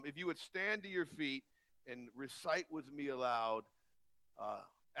if you would stand to your feet and recite with me aloud,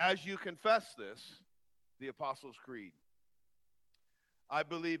 as you confess this, the Apostles' Creed. I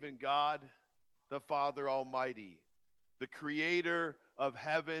believe in God, the Father Almighty, the creator of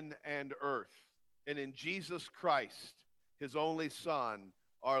heaven and earth, and in Jesus Christ, his only Son,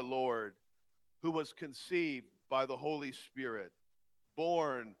 our Lord, who was conceived by the Holy Spirit,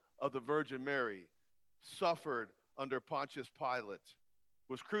 born of the Virgin Mary, suffered under Pontius Pilate,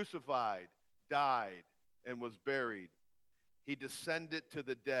 was crucified, died, and was buried. He descended to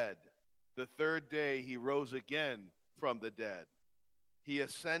the dead. The third day he rose again from the dead. He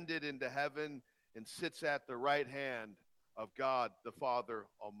ascended into heaven and sits at the right hand of God the Father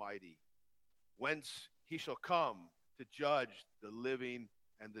Almighty, whence he shall come to judge the living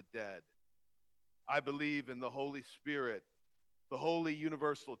and the dead. I believe in the Holy Spirit, the holy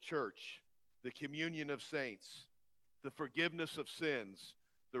universal church, the communion of saints, the forgiveness of sins,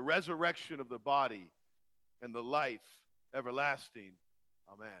 the resurrection of the body, and the life everlasting.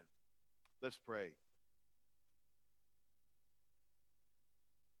 Amen. Let's pray.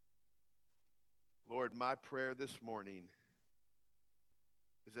 Lord, my prayer this morning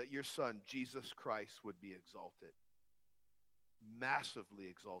is that your Son, Jesus Christ, would be exalted, massively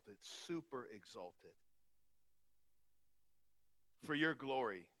exalted, super exalted, for your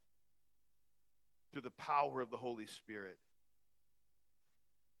glory, through the power of the Holy Spirit.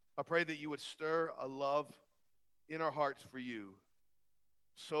 I pray that you would stir a love in our hearts for you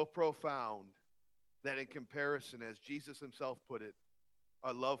so profound that in comparison, as Jesus himself put it,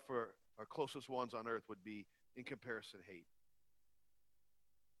 our love for our closest ones on earth would be, in comparison, hate.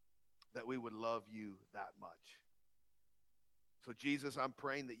 That we would love you that much. So Jesus, I'm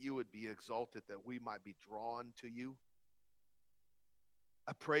praying that you would be exalted, that we might be drawn to you.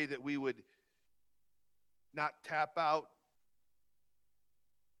 I pray that we would not tap out,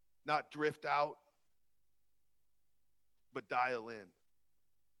 not drift out, but dial in.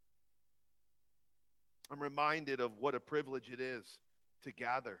 I'm reminded of what a privilege it is to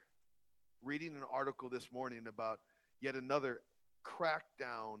gather. Reading an article this morning about yet another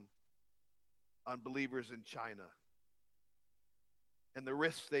crackdown on believers in China and the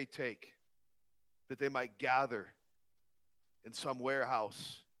risks they take that they might gather in some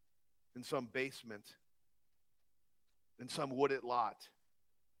warehouse, in some basement, in some wooded lot,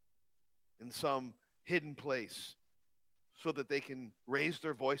 in some hidden place, so that they can raise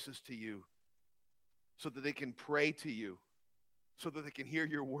their voices to you, so that they can pray to you, so that they can hear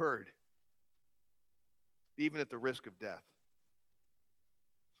your word, even at the risk of death.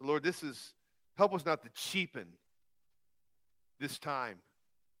 So Lord, help us not to cheapen this time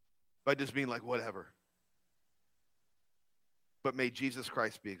by just being like, whatever. But may Jesus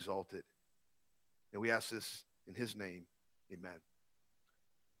Christ be exalted. And we ask this in his name. Amen.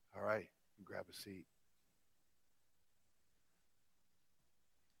 All right, grab a seat.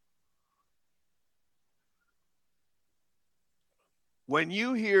 When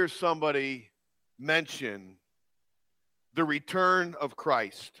you hear somebody mention the return of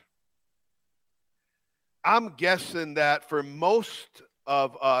Christ, I'm guessing that for most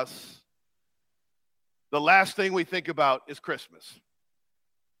of us, the last thing we think about is Christmas.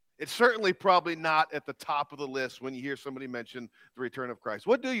 It's certainly probably not at the top of the list when you hear somebody mention the return of Christ.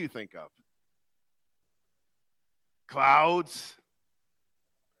 What do you think of? Clouds?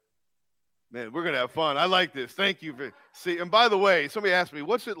 Man, we're going to have fun. I like this. Thank you. See, and by the way, somebody asked me,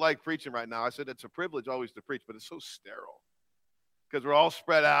 what's it like preaching right now? I said, it's a privilege always to preach, but it's so sterile because we're all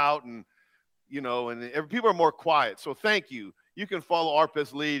spread out and, and people are more quiet. So thank you. You can follow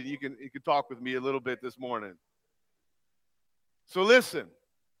Arpa's lead. And you can talk with me a little bit this morning. So listen,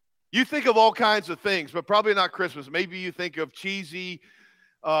 you think of all kinds of things, but probably not Christmas. Maybe you think of cheesy,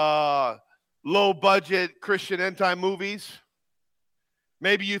 low-budget Christian end-time movies.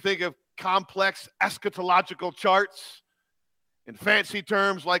 Maybe you think of complex eschatological charts and fancy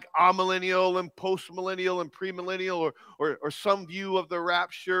terms like amillennial and postmillennial and premillennial or some view of the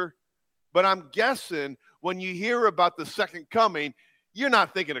rapture. But I'm guessing when you hear about the second coming, you're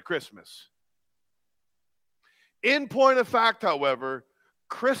not thinking of Christmas. In point of fact, however,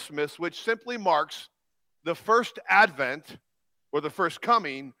 Christmas, which simply marks the first advent or the first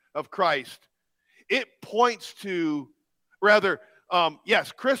coming of Christ, it points to,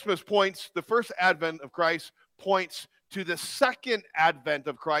 Christmas points, the first advent of Christ points to the second advent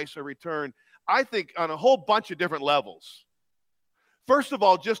of Christ, or return, I think on a whole bunch of different levels. First of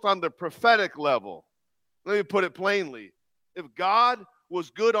all, just on the prophetic level, let me put it plainly. If God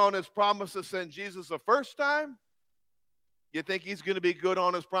was good on his promise to send Jesus the first time, you think he's going to be good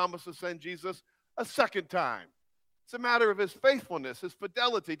on his promise to send Jesus a second time? It's a matter of his faithfulness, his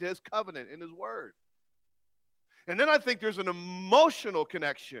fidelity to his covenant and his word. And then I think there's an emotional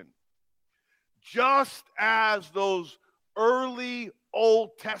connection. Just as those early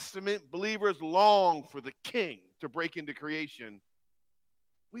Old Testament believers long for the king to break into creation,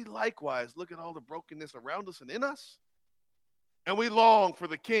 we likewise look at all the brokenness around us and in us, and we long for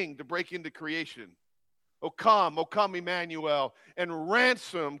the king to break into creation. O come, Emmanuel, and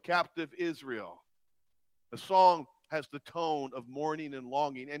ransom captive Israel. The song has the tone of mourning and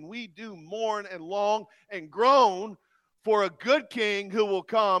longing, and we do mourn and long and groan for a good king who will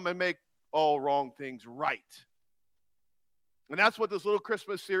come and make all wrong things right. And that's what this little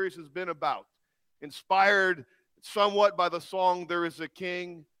Christmas series has been about. Inspired somewhat by the song, There Is a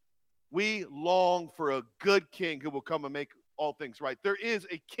King, we long for a good king who will come and make all things right. There is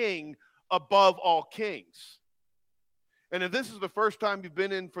a king above all kings. And if this is the first time you've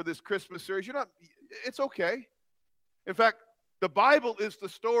been in for this Christmas series, it's okay. In fact, the Bible is the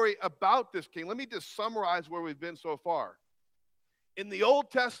story about this king. Let me just summarize where we've been so far. In the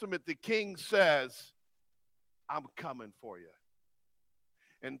Old Testament, the king says, I'm coming for you.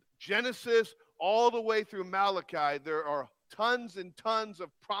 And Genesis all the way through Malachi, there are tons and tons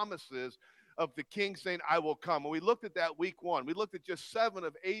of promises of the king saying, I will come. And we looked at that week one. We looked at just 7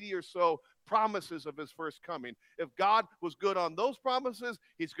 of 80 or so promises of his first coming. If God was good on those promises,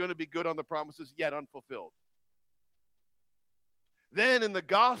 he's going to be good on the promises yet unfulfilled. Then in the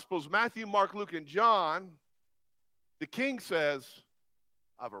Gospels, Matthew, Mark, Luke, and John, the king says,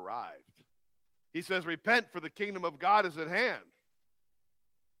 I've arrived. He says, repent, for the kingdom of God is at hand.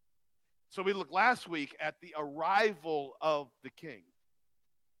 So we looked last week at the arrival of the king.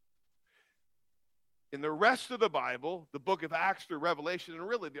 In the rest of the Bible, the book of Acts through Revelation, and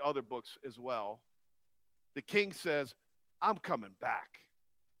really the other books as well, the king says, I'm coming back.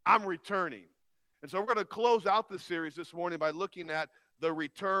 I'm returning. And so we're going to close out this series this morning by looking at the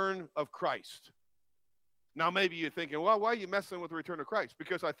return of Christ. Now, maybe you're thinking, well, why are you messing with the return of Christ?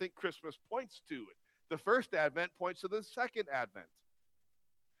 Because I think Christmas points to it. The first Advent points to the second Advent.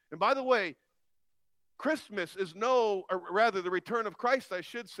 And by the way, Christmas is or rather the return of Christ, I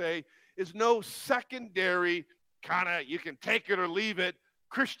should say, is no secondary kind of, you can take it or leave it,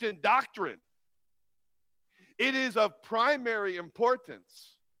 Christian doctrine. It is of primary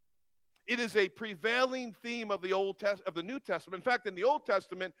importance. It is a prevailing theme of the New Testament. In fact, in the Old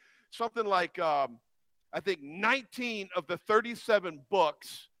Testament, something like, I think 19 of the 37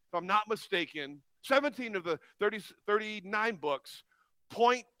 books, if I'm not mistaken, 17 of the 39 books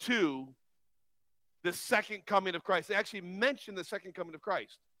point to the second coming of Christ. They actually mention the second coming of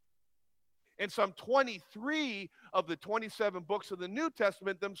Christ. And some 23 of the 27 books of the New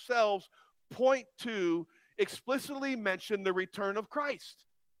Testament themselves point to, explicitly mention the return of Christ.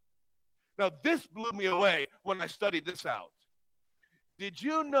 Now, this blew me away when I studied this out. Did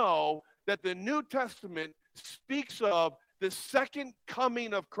you know that the New Testament speaks of the second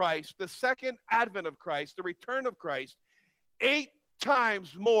coming of Christ, the second advent of Christ, the return of Christ, 8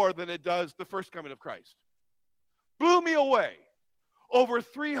 times more than it does the first coming of Christ? Blew me away. Over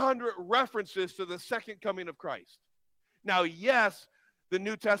 300 references to the second coming of Christ. Now, yes, the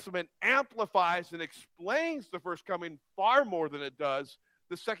New Testament amplifies and explains the first coming far more than it does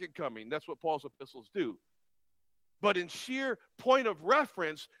the second coming. That's what Paul's epistles do. But in sheer point of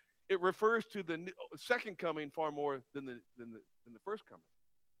reference, it refers to the second coming far more than the first coming.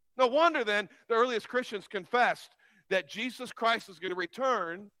 No wonder then the earliest Christians confessed that Jesus Christ is going to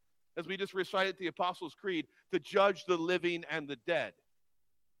return, as we just recited the Apostles' Creed, to judge the living and the dead.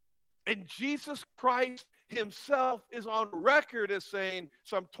 And Jesus Christ himself is on record as saying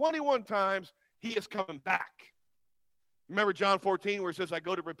some 21 times he is coming back. Remember John 14 where it says, I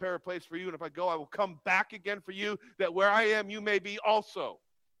go to prepare a place for you, and if I go, I will come back again for you, that where I am, you may be also.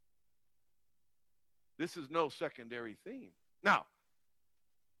 This is no secondary theme. Now,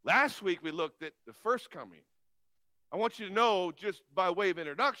 last week we looked at the first coming. I want you to know, just by way of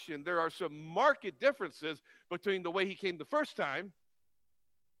introduction, there are some marked differences between the way he came the first time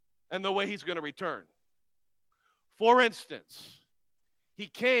and the way he's going to return. For instance, he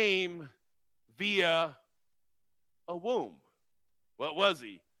came via a womb. What was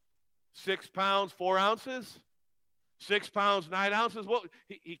he? 6 pounds, 4 ounces? 6 pounds, 9 ounces? Well,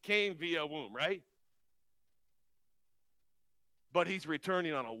 he came via a womb, right? But he's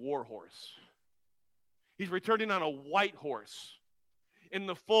returning on a war horse. He's returning on a white horse in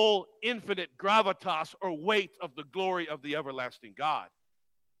the full infinite gravitas or weight of the glory of the everlasting God.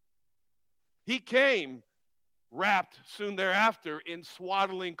 He came wrapped soon thereafter in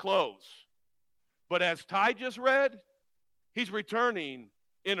swaddling clothes. But as Ty just read, he's returning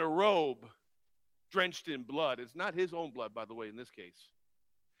in a robe drenched in blood. It's not his own blood, by the way, in this case.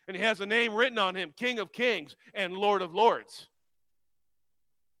 And he has a name written on him, King of Kings and Lord of Lords.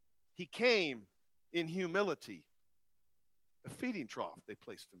 He came in humility. A feeding trough they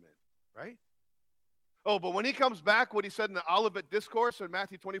placed him in, right? Oh, but when he comes back, what he said in the Olivet Discourse in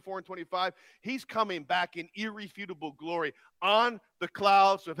Matthew 24 and 25, he's coming back in irrefutable glory on the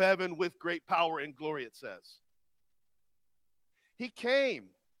clouds of heaven with great power and glory, it says. He came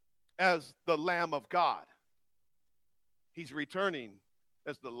as the Lamb of God. He's returning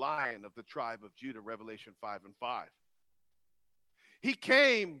as the Lion of the tribe of Judah, Revelation 5 and 5. He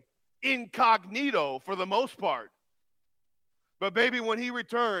came incognito for the most part. But baby, when he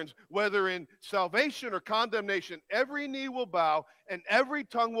returns, whether in salvation or condemnation, every knee will bow and every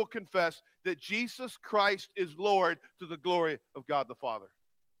tongue will confess that Jesus Christ is Lord to the glory of God the Father.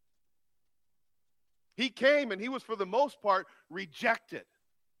 He came and he was for the most part rejected.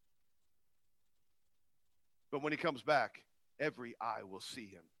 But when he comes back, every eye will see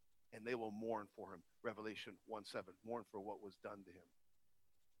him and they will mourn for him. Revelation 1:7, mourn for what was done to him.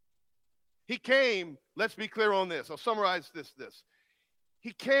 He came, let's be clear on this. I'll summarize this.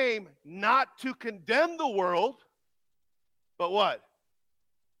 He came not to condemn the world, but what?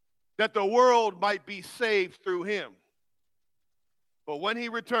 That the world might be saved through him. But when he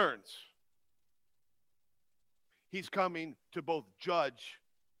returns, he's coming to both judge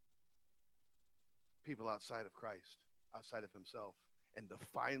people outside of Christ, outside of himself, and to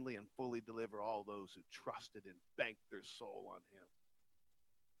finally and fully deliver all those who trusted and banked their soul on him.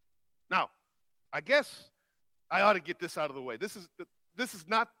 Now, I guess I ought to get this out of the way. This is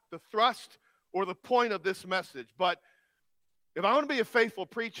not the thrust or the point of this message, but if I want to be a faithful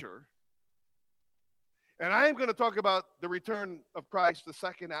preacher, and I am going to talk about the return of Christ, the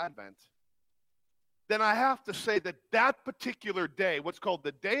second advent, then I have to say that that particular day, what's called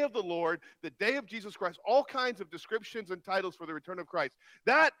the day of the Lord, the day of Jesus Christ, all kinds of descriptions and titles for the return of Christ,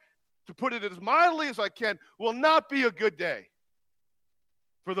 that, to put it as mildly as I can, will not be a good day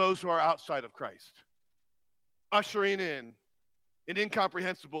for those who are outside of Christ, ushering in an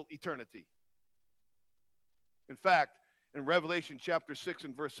incomprehensible eternity. In fact, in Revelation chapter 6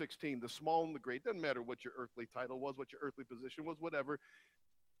 and verse 16, the small and the great, doesn't matter what your earthly title was, what your earthly position was, whatever,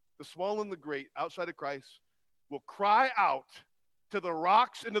 the small and the great outside of Christ will cry out to the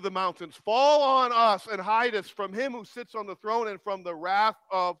rocks and to the mountains, fall on us and hide us from him who sits on the throne and from the wrath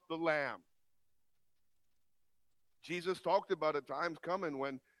of the Lamb. Jesus talked about a times coming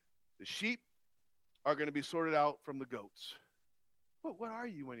when the sheep are going to be sorted out from the goats. But what are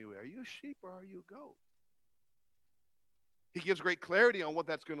you anyway? Are you a sheep or are you a goat? He gives great clarity on what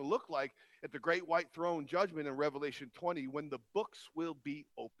that's going to look like at the great white throne judgment in Revelation 20 when the books will be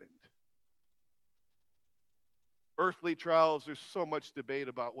opened. Earthly trials, there's so much debate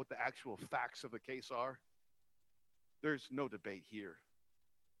about what the actual facts of the case are. There's no debate here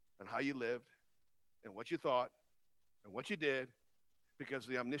on how you lived and what you thought and what you did, because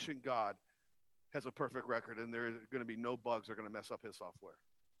the omniscient God has a perfect record and there are going to be no bugs that are going to mess up his software.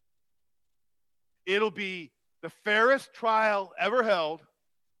 It'll be the fairest trial ever held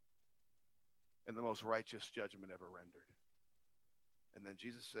and the most righteous judgment ever rendered. And then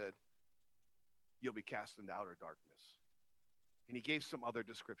Jesus said, you'll be cast into outer darkness. And he gave some other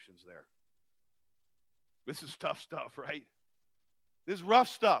descriptions there. This is tough stuff, right? This is rough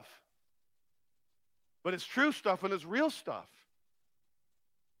stuff. But it's true stuff and it's real stuff.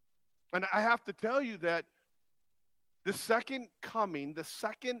 And I have to tell you that the second coming, the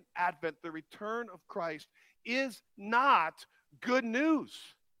second advent, the return of Christ is not good news.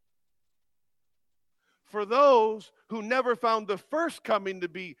 For those who never found the first coming to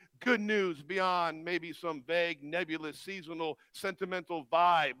be good news beyond maybe some vague, nebulous, seasonal, sentimental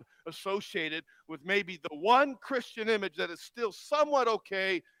vibe associated with maybe the one Christian image that is still somewhat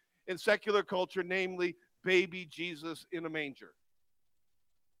okay in secular culture, namely baby Jesus in a manger.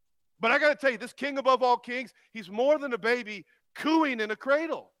 But I got to tell you, this king above all kings, he's more than a baby cooing in a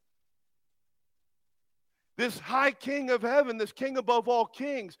cradle. This high king of heaven, this king above all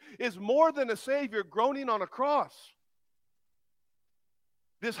kings, is more than a savior groaning on a cross.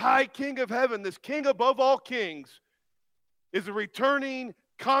 This high king of heaven, this king above all kings, is a returning,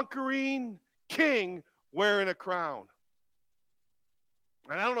 conquering king wearing a crown.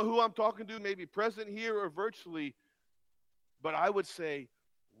 And I don't know who I'm talking to, maybe present here or virtually, but I would say,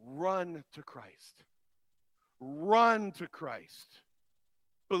 run to Christ. Run to Christ.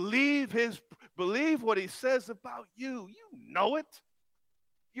 Believe what he says about you. You know it.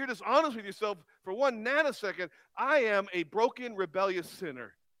 You're just honest with yourself for 1 nanosecond. I am a broken, rebellious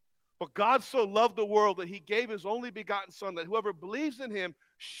sinner. But God so loved the world that he gave his only begotten son, that whoever believes in him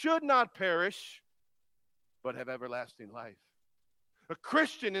should not perish, but have everlasting life. A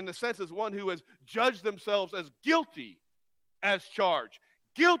Christian, in the sense, is one who has judged themselves as guilty as charged,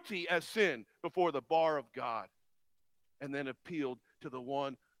 guilty as sin before the bar of God, and then appealed to the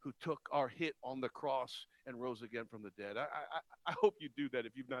one who took our hit on the cross and rose again from the dead. I hope you do that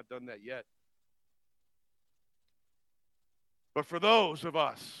if you've not done that yet. But for those of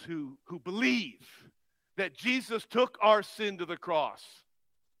us who believe that Jesus took our sin to the cross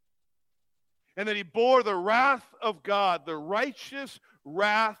and that he bore the wrath of God, the righteous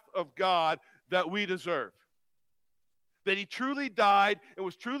wrath of God that we deserve, that he truly died and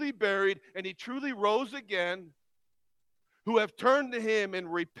was truly buried and he truly rose again, who have turned to him in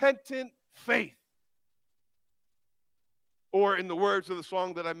repentant faith. Or in the words of the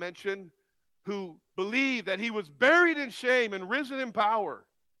song that I mentioned, who believe that he was buried in shame and risen in power,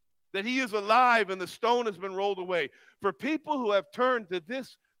 that he is alive and the stone has been rolled away. For people who have turned to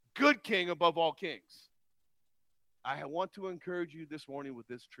this good king above all kings, I want to encourage you this morning with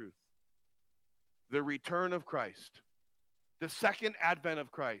this truth. The return of Christ, the second advent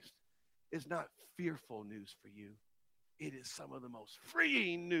of Christ, is not fearful news for you. It is some of the most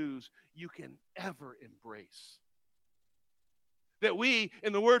freeing news you can ever embrace. That we,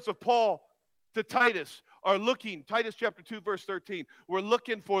 in the words of Paul to Titus, are looking, Titus chapter 2, verse 13, we're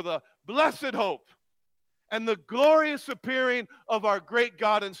looking for the blessed hope and the glorious appearing of our great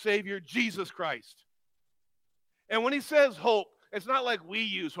God and Savior, Jesus Christ. And when he says hope, it's not like we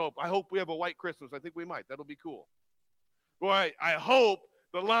use hope. I hope we have a white Christmas. I think we might. That'll be cool. Or I hope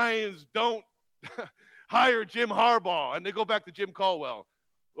the Lions don't hire Jim Harbaugh and they go back to Jim Caldwell.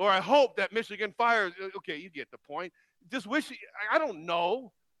 Or I hope that Michigan fires. Okay, you get the point. Just wish, I don't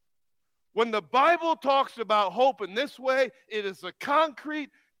know. When the Bible talks about hope in this way, it is a concrete,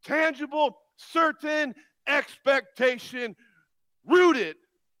 tangible, certain expectation rooted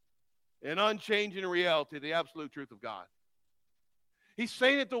in unchanging reality, the absolute truth of God. He's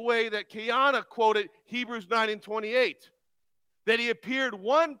saying it the way that Kiana quoted Hebrews 9:28, that he appeared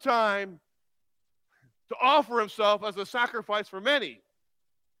one time to offer himself as a sacrifice for many.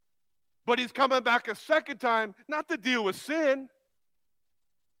 But he's coming back a second time, not to deal with sin,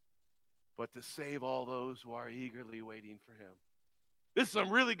 but to save all those who are eagerly waiting for him. This is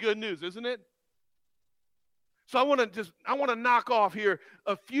some really good news, isn't it? So I want to knock off here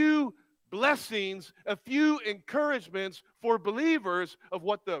a few blessings, a few encouragements for believers of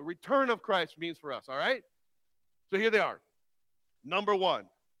what the return of Christ means for us, all right? So here they are. Number one.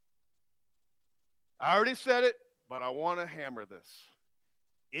 I already said it, but I want to hammer this.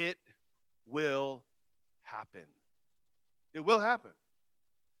 It will happen. It will happen.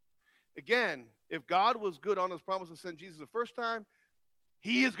 Again, if God was good on his promise to send Jesus the first time,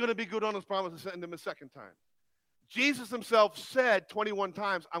 he is going to be good on his promise to send him a second time. Jesus himself said 21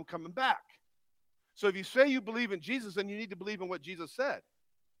 times, I'm coming back. So if you say you believe in Jesus, then you need to believe in what Jesus said.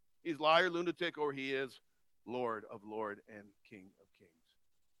 He's liar, lunatic, or he is Lord of Lords and King of Kings.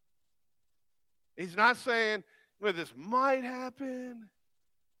 He's not saying, well, this might happen.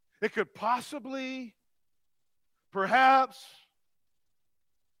 It could possibly, perhaps,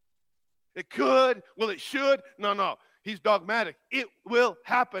 it could, well, it should. No. He's dogmatic. It will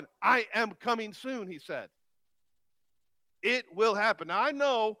happen. I am coming soon, he said. It will happen. Now, I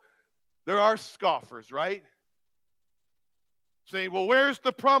know there are scoffers, right? Saying, well, where's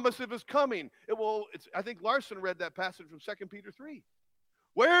the promise of his coming? I think Larson read that passage from 2 Peter 3.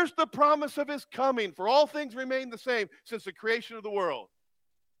 Where's the promise of his coming? For all things remain the same since the creation of the world.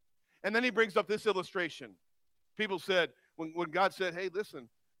 And then he brings up this illustration. People said, when God said, hey, listen,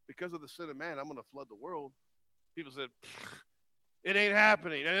 because of the sin of man, I'm going to flood the world. People said, it ain't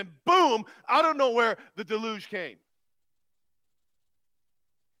happening. And then boom, out of nowhere, the deluge came.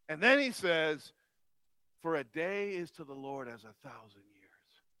 And then he says, for a day is to the Lord as 1,000 years.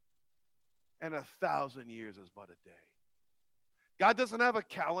 And 1,000 years is but a day. God doesn't have a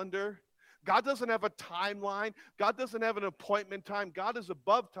calendar. God doesn't have a timeline. God doesn't have an appointment time. God is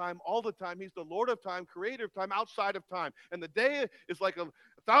above time all the time. He's the Lord of time, creator of time, outside of time. And the day is like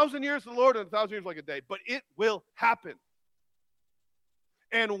 1,000 years to the Lord and 1,000 years like a day. But it will happen.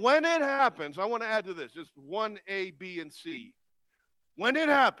 And when it happens, I want to add to this, just 1A, B, and C. When it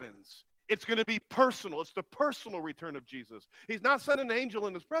happens, it's going to be personal. It's the personal return of Jesus. He's not sending an angel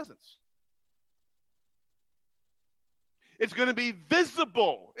in his presence. It's going to be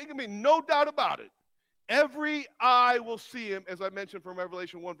visible. It can be no doubt about it. Every eye will see him, as I mentioned from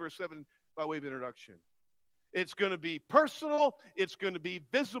Revelation 1, verse 7, by way of introduction. It's going to be personal. It's going to be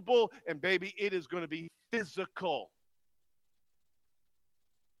visible. And, baby, it is going to be physical.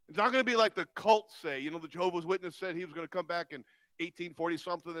 It's not going to be like the cults say. You know, the Jehovah's Witness said he was going to come back and 1840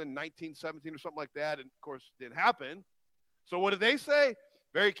 something and 1917 or something like that. And of course, it didn't happen. So what did they say?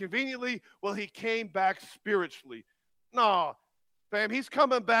 Very conveniently, well, he came back spiritually. No, fam, he's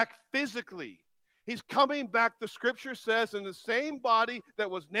coming back physically. He's coming back, the scripture says, in the same body that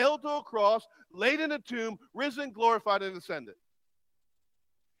was nailed to a cross, laid in a tomb, risen, glorified, and ascended.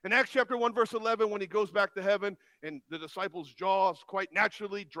 In Acts chapter 1, verse 11, when he goes back to heaven and the disciples' jaws quite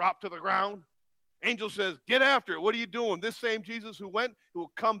naturally drop to the ground, angel says, get after it. What are you doing? This same Jesus who went, who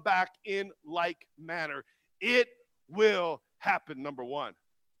will come back in like manner. It will happen, number one.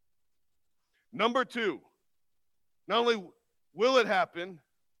 Number two, not only will it happen,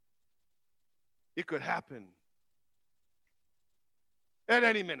 it could happen at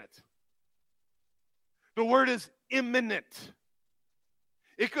any minute. The word is imminent.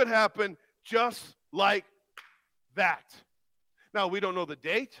 It could happen just like that. Now, we don't know the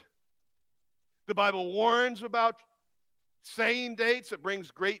date. The Bible warns about saying dates. It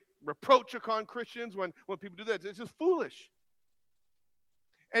brings great reproach upon Christians when people do that. It's just foolish.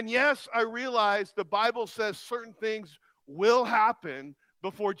 And yes, I realize the Bible says certain things will happen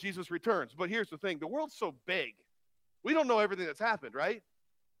before Jesus returns. But here's the thing. The world's so big. We don't know everything that's happened, right?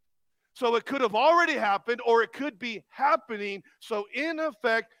 So it could have already happened or it could be happening. So in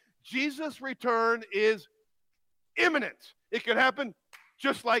effect, Jesus' return is imminent. It could happen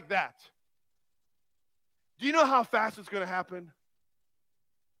just like that. Do you know how fast it's going to happen?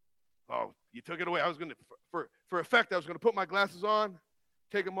 Oh, you took it away. I was going to, for effect, I was going to put my glasses on,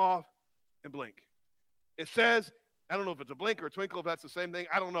 take them off, and blink. It says, I don't know if it's a blink or a twinkle, if that's the same thing.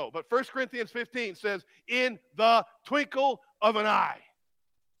 I don't know. But 1 Corinthians 15 says, in the twinkle of an eye,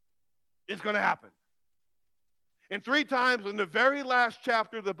 it's going to happen. And 3 times in the very last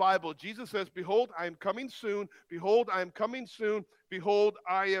chapter of the Bible, Jesus says, behold, I am coming soon. Behold, I am coming soon. Behold,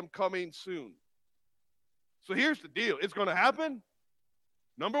 I am coming soon. So here's the deal. It's going to happen.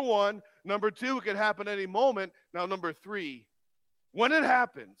 Number one. Number two, it could happen any moment. Now, number 3, when it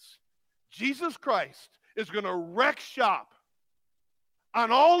happens, Jesus Christ is going to wreck shop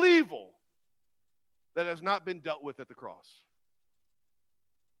on all evil that has not been dealt with at the cross.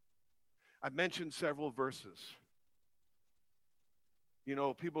 I've mentioned several verses. You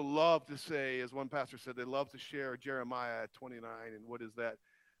know, people love to say, as one pastor said, they love to share Jeremiah 29. And what is that?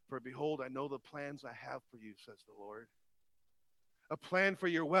 For behold, I know the plans I have for you, says the Lord. A plan for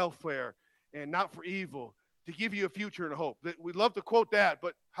your welfare and not for evil, to give you a future and a hope. We'd love to quote that,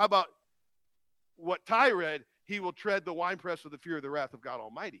 but how about what Ty read? He will tread the winepress of the fear of the wrath of God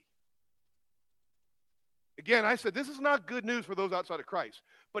Almighty. Again, I said this is not good news for those outside of Christ.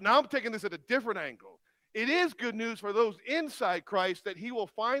 But now I'm taking this at a different angle. It is good news for those inside Christ that he will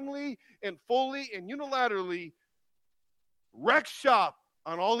finally and fully and unilaterally wreck shop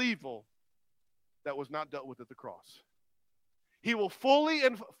on all evil that was not dealt with at the cross. He will fully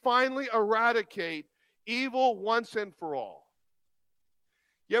and finally eradicate evil once and for all.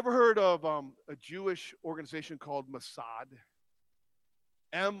 You ever heard of a Jewish organization called Mossad?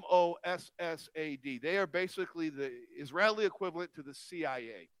 M-O-S-S-A-D. They are basically the Israeli equivalent to the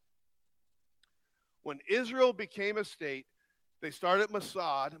CIA. When Israel became a state, they started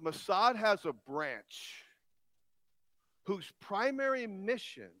Mossad. Mossad has a branch whose primary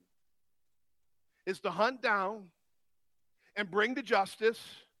mission is to hunt down and bring to justice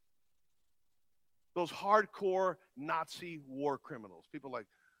those hardcore Nazi war criminals, people like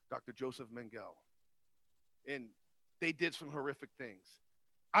Dr. Joseph Mengele. And they did some horrific things.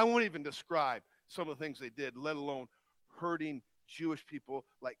 I won't even describe some of the things they did, let alone hurting Jewish people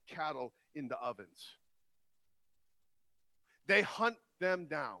like cattle in the ovens. They hunt them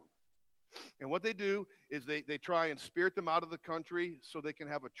down. And what they do is they try and spirit them out of the country so they can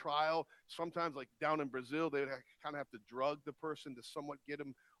have a trial. Sometimes, like down in Brazil, they would kind of have to drug the person to somewhat get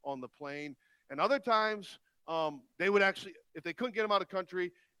them on the plane. And other times, they would actually, if they couldn't get them out of the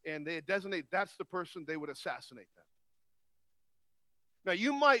country and they designate that's the person, they would assassinate them. Now,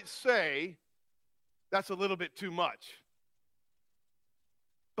 you might say that's a little bit too much.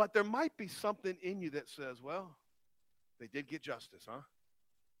 But there might be something in you that says, well, they did get justice, huh?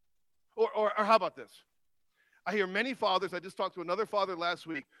 Or how about this? I hear many fathers, I just talked to another father last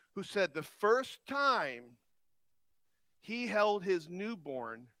week, who said the first time he held his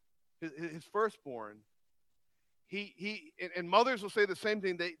newborn, his firstborn, and mothers will say the same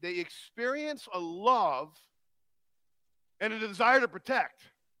thing, they experience a love and a desire to protect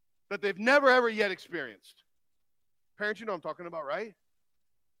that they've never, ever yet experienced. Parents, you know what I'm talking about, right?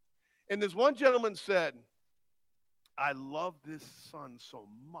 And this one gentleman said, I love this son so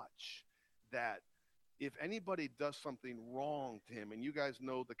much that if anybody does something wrong to him, and you guys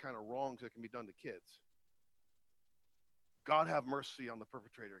know the kind of wrongs that can be done to kids, God have mercy on the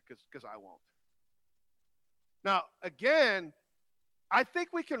perpetrator, because I won't. Now, again, I think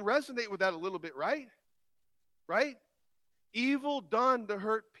we can resonate with that a little bit, right? Right? Evil done to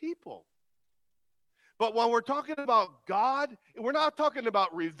hurt people. But when we're talking about God, we're not talking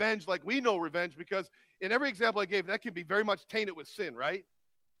about revenge like we know revenge, because in every example I gave, that can be very much tainted with sin, right?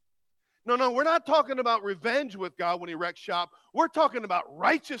 No, we're not talking about revenge with God when he wrecks shop. We're talking about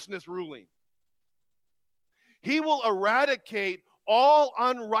righteousness ruling. He will eradicate all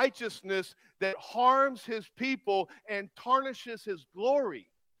unrighteousness that harms his people and tarnishes his glory.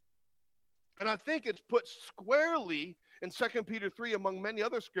 And I think it's put squarely in 2 Peter 3, among many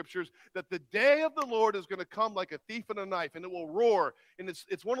other scriptures, that the day of the Lord is going to come like a thief in a knife, and it will roar. And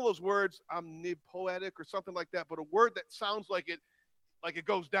it's one of those words, omnipoetic or something like that, but a word that sounds like it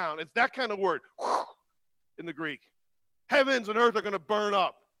goes down. It's that kind of word in the Greek. Heavens and earth are going to burn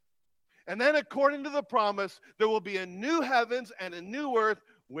up. And then according to the promise, there will be a new heavens and a new earth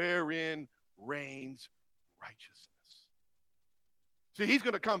wherein reigns righteousness. See, he's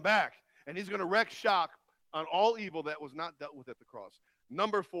going to come back, and he's going to wreak shock on all evil that was not dealt with at the cross.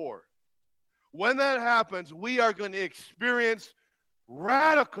 Number 4, when that happens, we are going to experience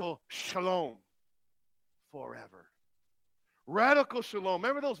radical shalom forever. Radical shalom.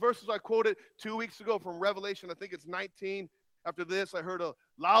 Remember those verses I quoted 2 weeks ago from Revelation? I think it's 19. After this, I heard a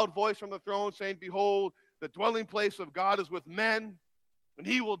loud voice from the throne saying, behold, the dwelling place of God is with men, and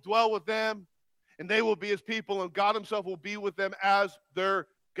he will dwell with them, and they will be his people, and God himself will be with them as their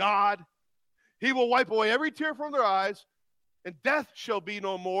God. He will wipe away every tear from their eyes, and death shall be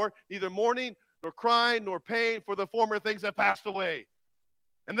no more, neither mourning, nor crying, nor pain, for the former things have passed away.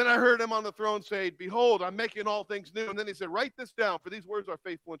 And then I heard him on the throne say, behold, I'm making all things new. And then he said, write this down, for these words are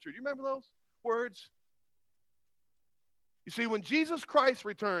faithful and true. Do you remember those words? You see, when Jesus Christ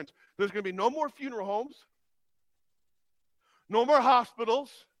returns, there's going to be no more funeral homes, no more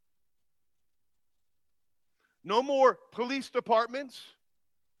hospitals, no more police departments,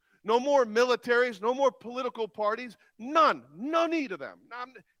 no more militaries, no more political parties, none. No need of them.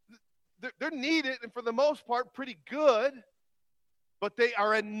 They're needed, and for the most part, pretty good, but they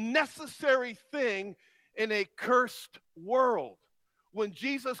are a necessary thing in a cursed world. When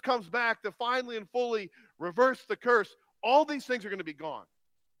Jesus comes back to finally and fully reverse the curse, all these things are going to be gone.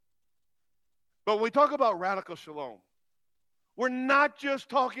 But when we talk about radical shalom, we're not just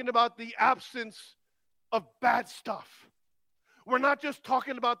talking about the absence of bad stuff. We're not just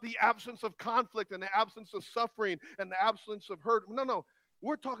talking about the absence of conflict and the absence of suffering and the absence of hurt. No.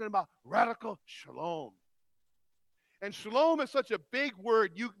 We're talking about radical shalom. And shalom is such a big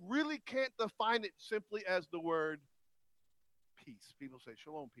word, you really can't define it simply as the word peace. People say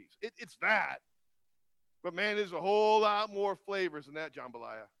shalom, peace. It's that. But man, there's a whole lot more flavors than that,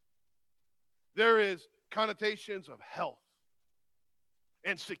 jambalaya. There is connotations of health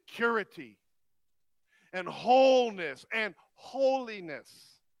and security and wholeness and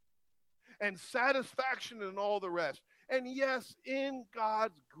holiness and satisfaction and all the rest. And yes, in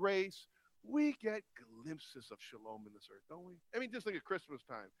God's grace, we get glimpses of shalom in this earth, don't we? I mean, just think of Christmas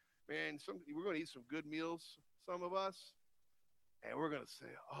time. Man, we're going to eat some good meals, some of us, and we're going to say,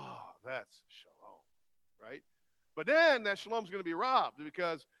 oh, that's shalom, right? But then that shalom's going to be robbed,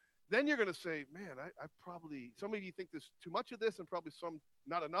 because then you're going to say, man, I probably, some of you think there's too much of this and probably some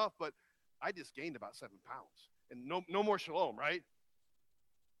not enough, but I just gained about 7 pounds and no more shalom, right?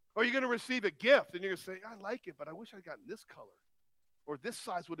 Or you're going to receive a gift and you're going to say, I like it, but I wish I'd gotten this color. Or this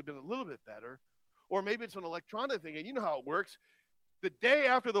size would have been a little bit better. Or maybe it's an electronic thing, and you know how it works. The day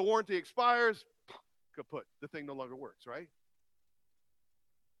after the warranty expires, kaput, the thing no longer works, right?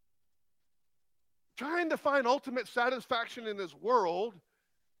 Trying to find ultimate satisfaction in this world,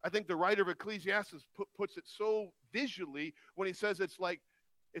 I think the writer of Ecclesiastes puts it so visually when he says it's like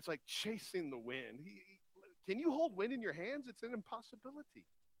chasing the wind. Can you hold wind in your hands? It's an impossibility.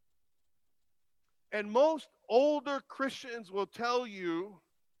 And most older Christians will tell you,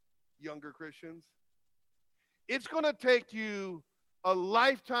 younger Christians, it's going to take you a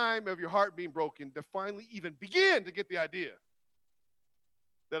lifetime of your heart being broken to finally even begin to get the idea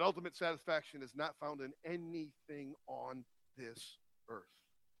that ultimate satisfaction is not found in anything on this earth.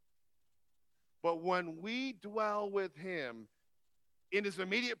 But when we dwell with him in his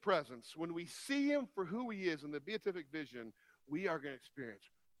immediate presence, when we see him for who he is in the beatific vision, we are going to experience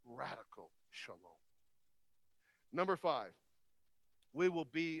radical shalom. Number 5, we will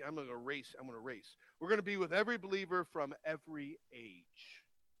be, I'm going to race. We're going to be with every believer from every age.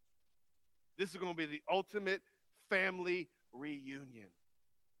 This is going to be the ultimate family reunion.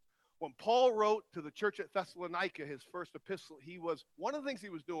 When Paul wrote to the church at Thessalonica, his first epistle, one of the things he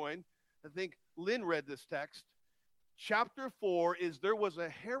was doing, I think Lynn read this text, chapter 4 is there was a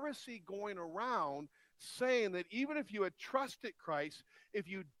heresy going around saying that even if you had trusted Christ, if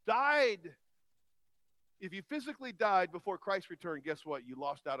you physically died before Christ's return, guess what? You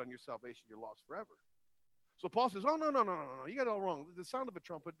lost out on your salvation. You're lost forever. So Paul says, oh, no. You got it all wrong. The sound of a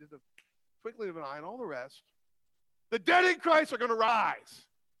trumpet, the twinkling of an eye, and all the rest. The dead in Christ are going to rise.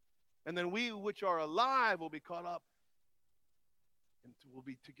 And then we which are alive will be caught up and will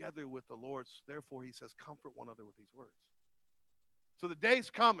be together with the Lord. Therefore, he says, comfort one another with these words. So the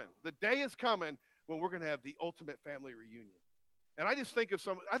day's coming. The day is coming when we're going to have the ultimate family reunion. And I just think of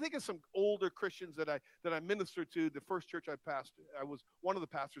some older Christians that I ministered to. The first church I was one of the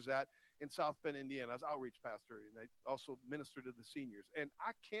pastors at in South Bend, Indiana. I was outreach pastor, and I also ministered to the seniors. And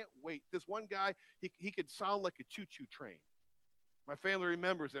I can't wait. This one guy, he could sound like a choo-choo train. My family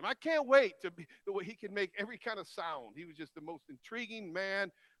remembers him. I can't wait to be the way he can make every kind of sound. He was just the most intriguing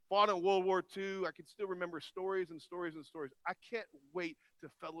man. Fought in World War II. I can still remember stories and stories and stories. I can't wait to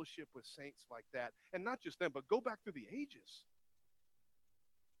fellowship with saints like that. And not just them, but go back through the ages.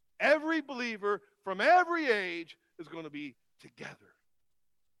 Every believer from every age is going to be together.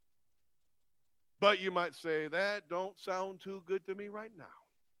 But you might say, that don't sound too good to me right now,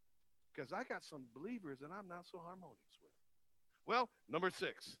 because I got some believers that I'm not so harmonious with. Well, number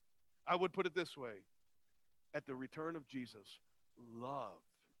 6, I would put it this way. At the return of Jesus, love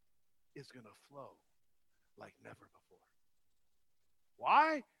is going to flow like never before.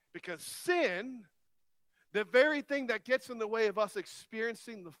 Why? Because sin, the very thing that gets in the way of us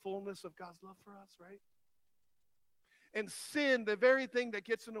experiencing the fullness of God's love for us, right? And sin, the very thing that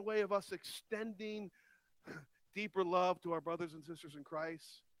gets in the way of us extending deeper love to our brothers and sisters in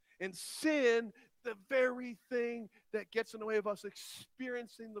Christ. And sin, the very thing that gets in the way of us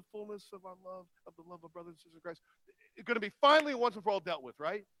experiencing the fullness of our love, of the love of brothers and sisters in Christ. It's going to be finally once and for all dealt with,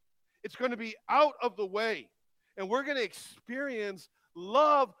 right? It's going to be out of the way. And we're going to experience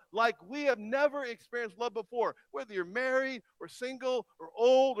love like we have never experienced love before. Whether you're married or single or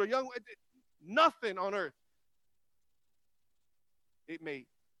old or young, nothing on earth. It may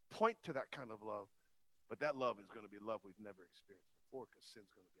point to that kind of love, but that love is going to be love we've never experienced before, because sin's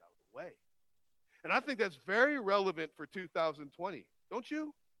going to be out of the way. And I think that's very relevant for 2020, don't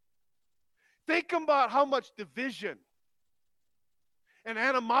you? Think about how much division and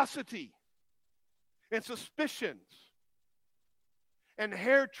animosity and suspicions and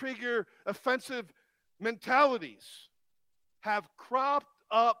hair-trigger offensive mentalities have cropped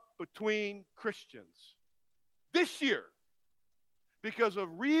up between Christians this year because of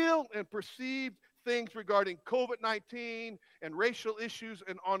real and perceived things regarding COVID-19 and racial issues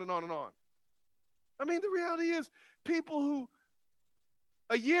and on and on and on. I mean, the reality is people who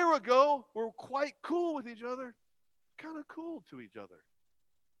a year ago were quite cool with each other, kind of cool to each other.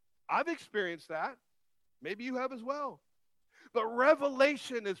 I've experienced that. Maybe you have as well. But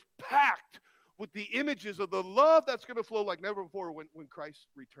Revelation is packed with the images of the love that's going to flow like never before when Christ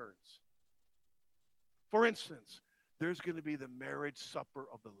returns. For instance, there's going to be the marriage supper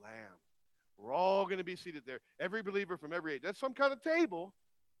of the Lamb. We're all going to be seated there. Every believer from every age. That's some kind of table,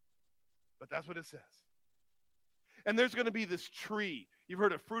 but that's what it says. And there's going to be this tree. You've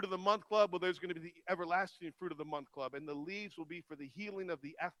heard of Fruit of the Month Club. Well, there's going to be the everlasting Fruit of the Month Club. And the leaves will be for the healing of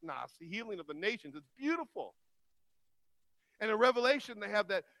the ethnos, the healing of the nations. It's beautiful. And in Revelation, they have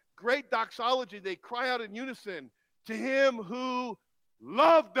that great doxology. They cry out in unison, to him who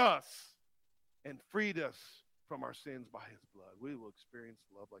loved us and freed us from our sins by his blood. We will experience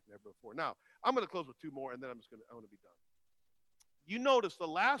love like never before. Now, I'm going to close with 2 more, and then I'm going to be done. You notice the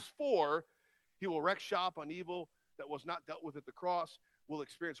last 4, he will wreak shop on evil that was not dealt with at the cross. We'll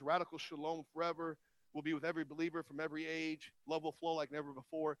experience radical shalom forever. We'll be with every believer from every age. Love will flow like never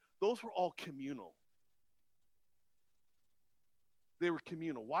before. Those were all communal. They were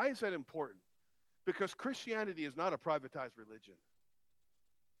communal. Why is that important? Because Christianity is not a privatized religion.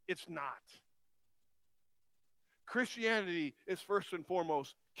 It's not. Christianity is first and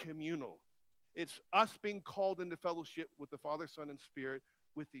foremost communal. It's us being called into fellowship with the Father, Son, and Spirit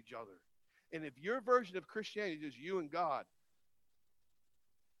with each other. And if your version of Christianity is you and God,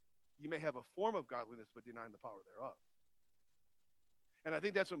 you may have a form of godliness but denying the power thereof. And I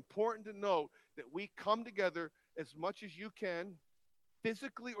think that's important to note, that we come together as much as you can,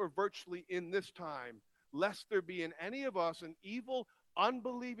 physically or virtually in this time, lest there be in any of us an evil,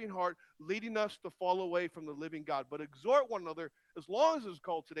 unbelieving heart leading us to fall away from the living God. But exhort one another, as long as it's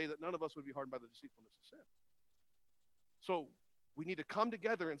called today, that none of us would be hardened by the deceitfulness of sin. So we need to come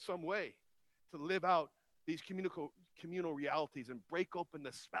together in some way to live out these communal realities and break open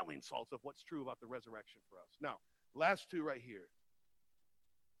the smelling salts of what's true about the resurrection for us. Now, last 2 right here.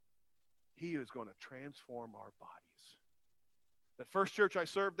 He is going to transform our bodies. The first church I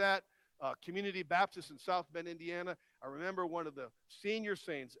served at, Community Baptist in South Bend, Indiana, I remember one of the senior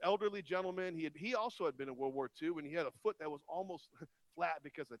saints, elderly gentleman. He also had been in World War II, and he had a foot that was almost flat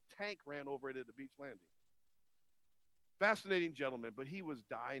because a tank ran over it at a beach landing. Fascinating gentleman, but he was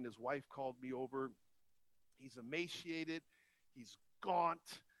dying. His wife called me over. He's emaciated. He's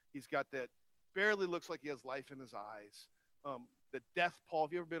gaunt. He's got that, barely looks like he has life in his eyes. The death pall.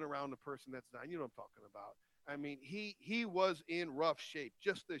 Have you ever been around a person that's dying? You know what I'm talking about. I mean, he was in rough shape,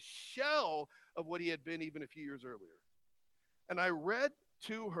 just the shell of what he had been even a few years earlier. And I read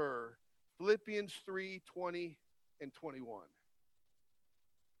to her Philippians 3:20 and 21,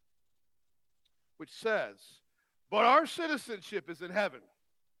 which says, "But our citizenship is in heaven,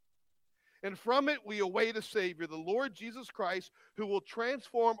 and from it we await a Savior, the Lord Jesus Christ, who will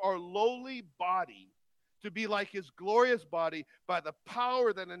transform our lowly body to be like his glorious body by the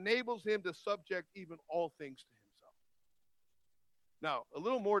power that enables him to subject even all things to himself." Now, a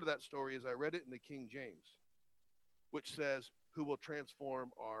little more to that story is I read it in the King James, which says, "Who will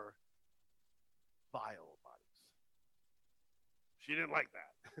transform our vile bodies." She didn't like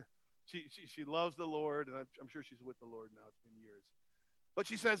that. She loves the Lord, and I'm sure she's with the Lord now. It's been years. But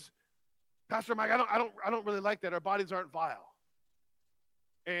she says, "Pastor Mike, I don't really like that. Our bodies aren't vile."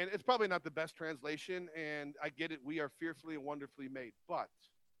 And it's probably not the best translation, and I get it. We are fearfully and wonderfully made. But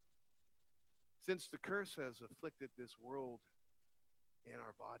since the curse has afflicted this world and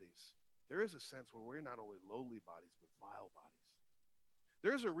our bodies, there is a sense where we're not only lowly bodies, but vile bodies.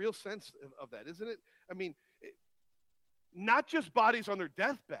 There's a real sense of that, isn't it? I mean, not just bodies on their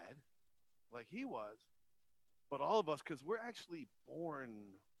deathbed, like he was, but all of us, because we're actually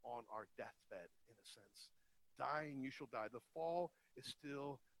born on our deathbed, in a sense. Dying, you shall die. The fall is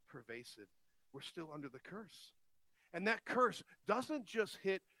still pervasive. We're still under the curse. And that curse doesn't just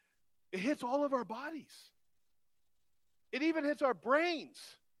hit, it hits all of our bodies. It even hits our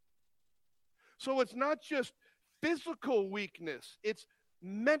brains. So it's not just physical weakness, it's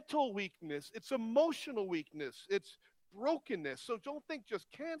mental weakness, it's emotional weakness, it's brokenness. So don't think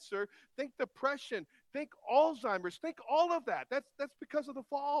just cancer, think depression, think Alzheimer's, think all of that. That's because of the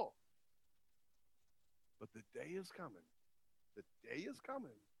fall. But the day is coming. The day is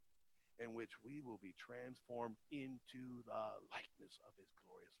coming in which we will be transformed into the likeness of his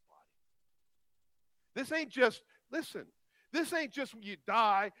glorious body. This ain't just, listen, this ain't just when you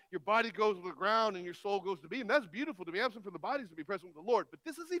die, your body goes to the ground and your soul goes to be. And that's beautiful, to be absent from the bodies, to be present with the Lord. But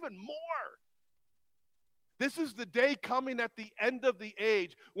this is even more. This is the day coming at the end of the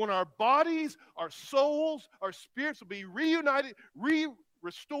age when our bodies, our souls, our spirits will be reunited,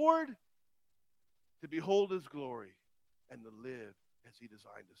 restored to behold his glory and to live as he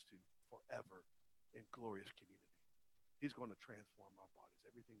designed us to forever in glorious community. He's going to transform our bodies,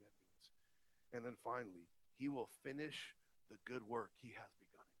 everything that means. And then finally, he will finish the good work he has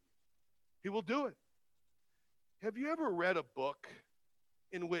begun in you. He will do it. Have you ever read a book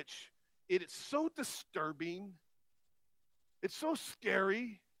in which it is so disturbing, it's so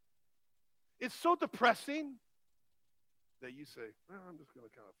scary, it's so depressing, that you say, well, I'm just going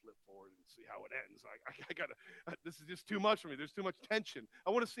to kind of flip forward and see how it ends. I got to, this is just too much for me. There's too much tension.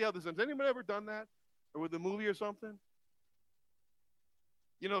 I want to see how this ends. Anybody ever done that? Or with a movie or something?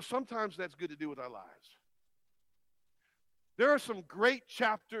 You know, sometimes that's good to do with our lives. There are some great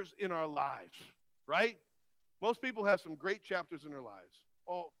chapters in our lives, right? Most people have some great chapters in their lives,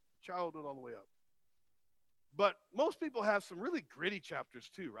 all childhood all the way up. But most people have some really gritty chapters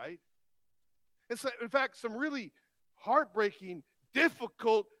too, right? It's, in fact, some really heartbreaking,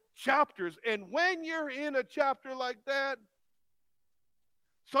 difficult chapters. And when you're in a chapter like that,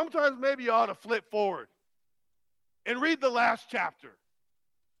 sometimes maybe you ought to flip forward and read the last chapter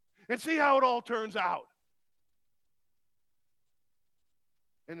and see how it all turns out.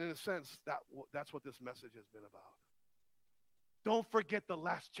 And in a sense, that's what this message has been about. Don't forget the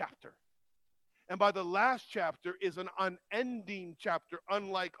last chapter. And by the last chapter is an unending chapter,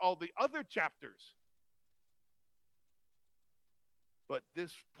 unlike all the other chapters. But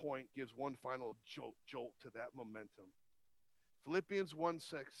this point gives one final jolt to that momentum. Philippians 1:6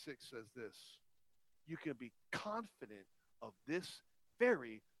 says this: you can be confident of this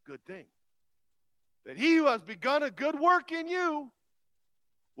very good thing, that he who has begun a good work in you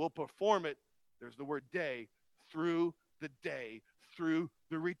will perform it, there's the word day, through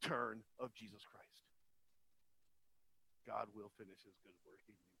the return of Jesus Christ. God will finish his good work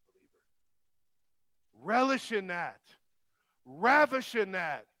in you, believer. Relish in that. Ravish in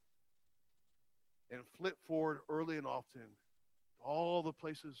that. And flip forward early and often to all the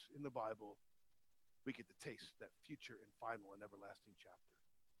places in the Bible we get to taste that future and final and everlasting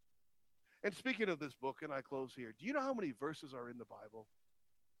chapter. And speaking of this book, and I close here, do you know how many verses are in the Bible?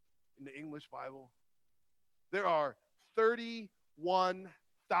 In the English Bible? There are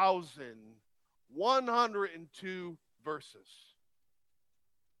 31,102 verses.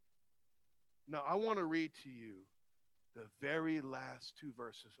 Now, I want to read to you the very last two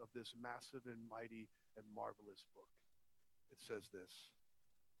verses of this massive and mighty and marvelous book. It says this: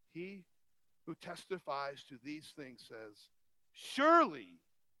 He who testifies to these things says, surely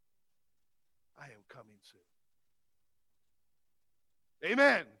I am coming soon.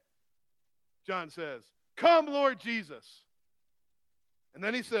 Amen. John says, come, Lord Jesus. And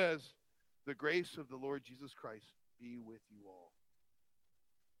then he says, the grace of the Lord Jesus Christ be with you all.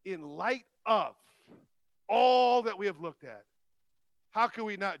 In light of all that we have looked at, how can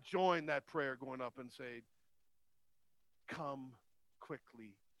we not join that prayer going up and say, come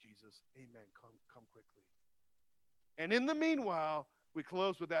quickly, Jesus. Amen. Come quickly. And in the meanwhile, we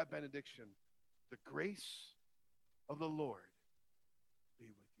close with that benediction. The grace of the Lord be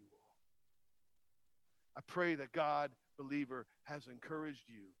with you all. I pray that God, believer, has encouraged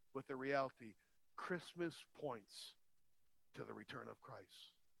you with the reality. Christmas points to the return of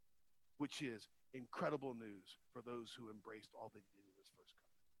Christ, which is incredible news for those who embraced all that he did in his first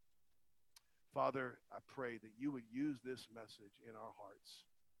coming. Father, I pray that you would use this message in our hearts.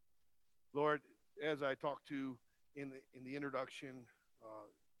 Lord, as I talked to in the introduction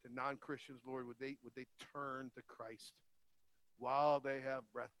to non-Christians, Lord, would they turn to Christ while they have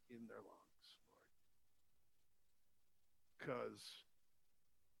breath in their lungs, Lord? Because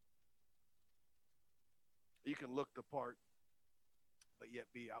you can look the part, but yet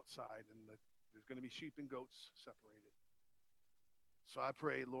be outside, and there's going to be sheep and goats separated. So I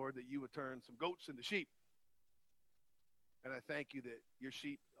pray, Lord, that you would turn some goats into sheep. And I thank you that your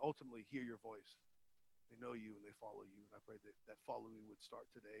sheep ultimately hear your voice. They know you and they follow you. And I pray that that following would start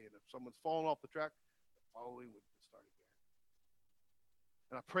today. And if someone's fallen off the track, the following would start again.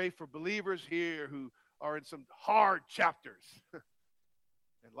 And I pray for believers here who are in some hard chapters.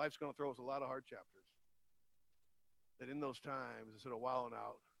 And life's going to throw us a lot of hard chapters. That in those times, instead of wilding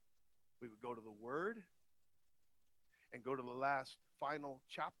out, we would go to the Word and go to the last final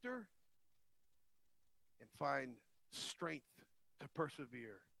chapter and find strength to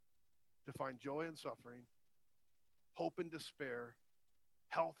persevere, to find joy in suffering, hope in despair,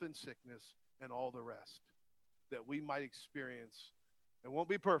 health in sickness, and all the rest, that we might experience, it won't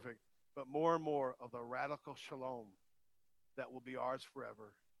be perfect, but more and more of the radical shalom that will be ours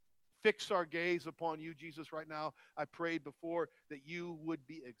forever. Fix our gaze upon you, Jesus, right now. I prayed before that you would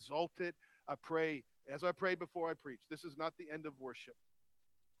be exalted. I pray, as I prayed before I preached, this is not the end of worship.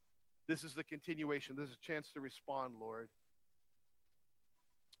 This is the continuation. This is a chance to respond, Lord.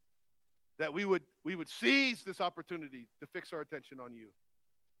 That we would seize this opportunity to fix our attention on you,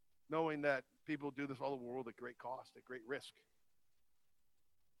 knowing that people do this all over the world at great cost, at great risk.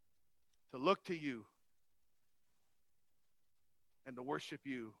 To look to you and to worship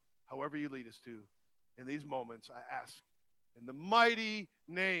you however you lead us to. In these moments, I ask in the mighty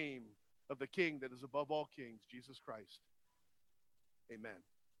name of the King that is above all kings, Jesus Christ. Amen.